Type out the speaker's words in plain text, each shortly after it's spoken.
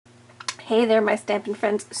Hey there, my stampin'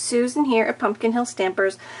 friends. Susan here at Pumpkin Hill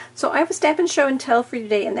Stampers. So I have a stampin' show and tell for you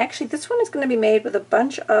today, and actually this one is going to be made with a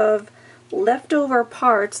bunch of leftover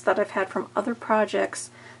parts that I've had from other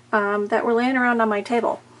projects that were laying around on my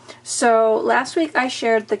table. So last week I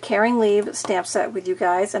shared the Caring Leave stamp set with you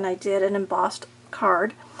guys, and I did an embossed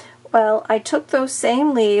card. Well, I took those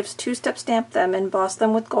same leaves, two-step stamped them, embossed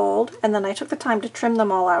them with gold, and then I took the time to trim them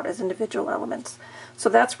all out as individual elements. So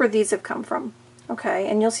that's where these have come from. Okay,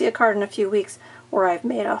 and you'll see a card in a few weeks where I've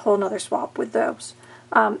made a whole nother swap with those.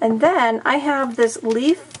 And then I have this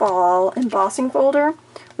Leaf Fall embossing folder,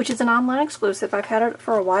 which is an online exclusive. I've had it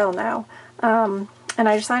for a while now. And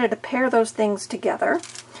I decided to pair those things together.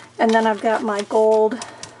 And then I've got my gold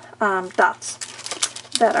dots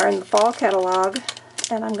that are in the fall catalog.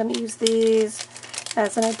 And I'm going to use these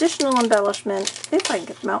as an additional embellishment, if I can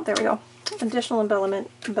get them out. There we go. Additional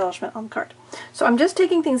embellishment on the card. So I'm just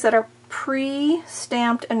taking things that are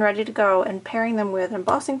pre-stamped and ready to go and pairing them with an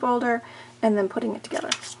embossing folder and then putting it together.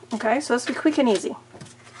 Okay, so this will be quick and easy.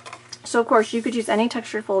 So of course you could use any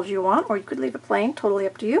textured folder you want, or you could leave it plain, totally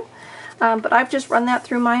up to you. But I've just run that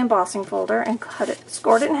through my embossing folder and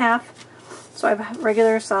scored it in half, so I have a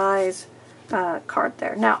regular size card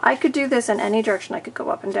there. Now I could do this in any direction. I could go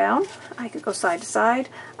up and down, I could go side to side.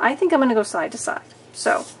 I think I'm going to go side to side.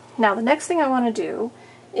 So now the next thing I want to do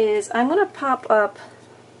is I'm going to pop up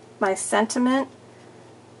my sentiment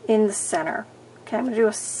in the center. Okay, I'm going to do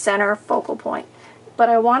a center focal point. But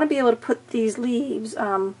I want to be able to put these leaves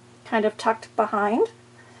kind of tucked behind.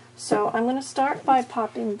 So I'm going to start by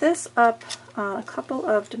popping this up on a couple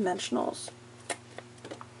of dimensionals.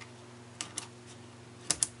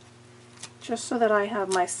 Just so that I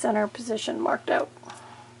have my center position marked out.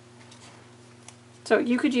 So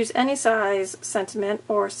you could use any size sentiment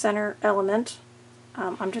or center element.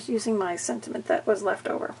 I'm just using my sentiment that was left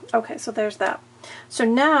over. Okay, so there's that. So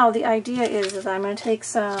now the idea is I'm going to take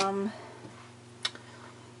some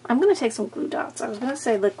glue dots. I was going to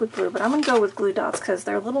say liquid glue, but I'm going to go with glue dots because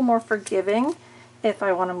they're a little more forgiving if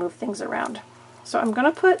I want to move things around. So I'm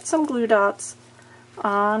going to put some glue dots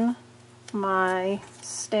on my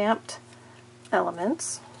stamped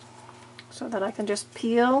elements so that I can just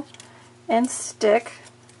peel and stick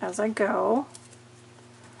as I go.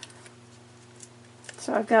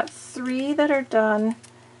 So I've got 3 that are done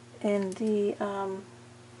in the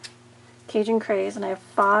Cajun Craze, and I have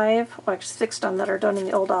 5, or 6 done that are done in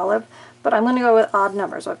the Old Olive, but I'm going to go with odd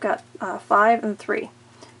numbers. So I've got 5 and 3.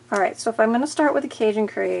 Alright, so if I'm going to start with the Cajun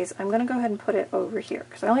Craze, I'm going to go ahead and put it over here,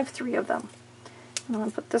 because I only have 3 of them. I'm going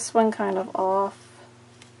to put this one kind of off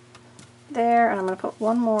there, and I'm going to put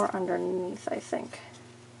one more underneath, I think.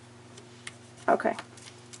 Okay.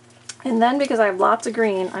 And then because I have lots of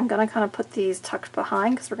green, I'm going to kind of put these tucked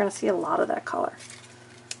behind because we're going to see a lot of that color.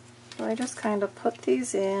 So I just kind of put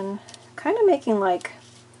these in, kind of making like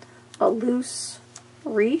a loose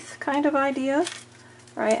wreath kind of idea.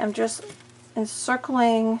 Right? I'm just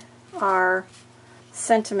encircling our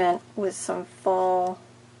sentiment with some fall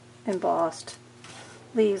embossed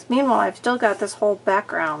leaves. Meanwhile, I've still got this whole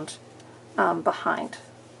background behind.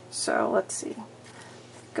 So let's see.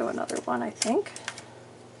 Go another one, I think.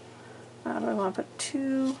 Do I want to put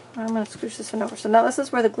 2? I'm going to scooch this one over. So now this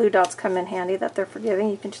is where the glue dots come in handy, that they're forgiving.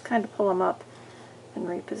 You can just kind of pull them up and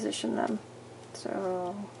reposition them.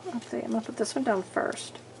 So let's see, I'm going to put this one down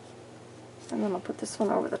first. And then I'll put this one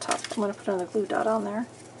over the top. I'm going to put another glue dot on there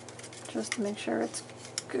just to make sure it's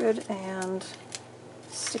good and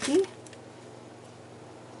sticky.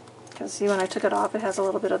 Because see, when I took it off, it has a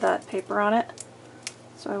little bit of that paper on it.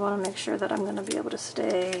 So I want to make sure that I'm going to be able to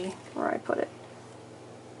stay where I put it.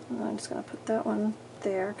 And I'm just going to put that one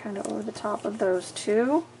there, kind of over the top of those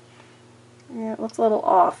 2. Yeah, it looks a little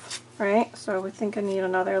off, right? So we think I need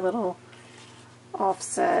another little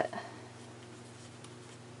offset.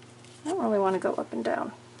 I don't really want to go up and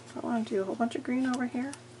down. I want to do a whole bunch of green over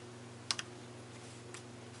here.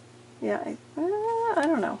 Yeah, I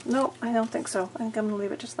don't know. Nope, I don't think so. I think I'm going to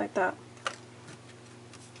leave it just like that.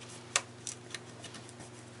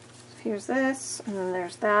 So here's this, and then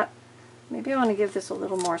there's that. Maybe I want to give this a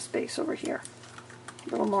little more space over here.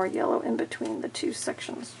 A little more yellow in between the 2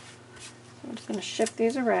 sections. So I'm just going to shift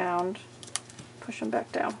these around, push them back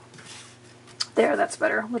down. There, that's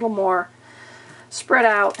better. A little more spread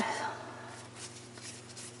out.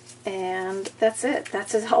 And that's it.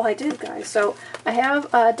 That's all I did, guys. So I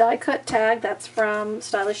have a die cut tag that's from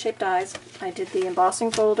Stylish Shaped Dies. I did the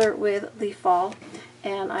embossing folder with Leaf Fall,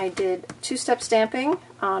 and I did 2-step stamping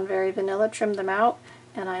on Very Vanilla, trimmed them out,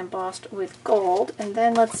 and I embossed with gold. And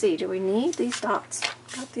then let's see, do we need these dots?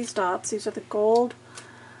 Got these dots. These are the gold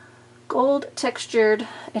gold textured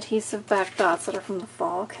adhesive back dots that are from the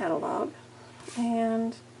fall catalog.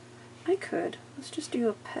 And let's just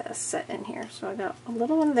do a set in here. So I got a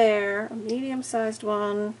little one there, a medium-sized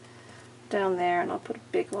one down there, and I'll put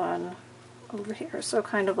a big one over here. So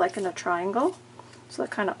kind of like in a triangle. So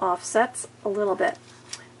that kind of offsets a little bit.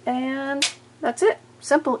 And that's it.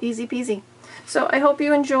 Simple, easy peasy. So I hope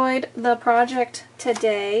you enjoyed the project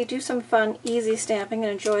today. Do some fun, easy stamping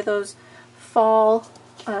and enjoy those fall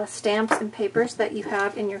stamps and papers that you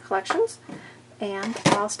have in your collections. And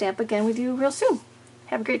I'll stamp again with you real soon.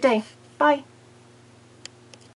 Have a great day. Bye.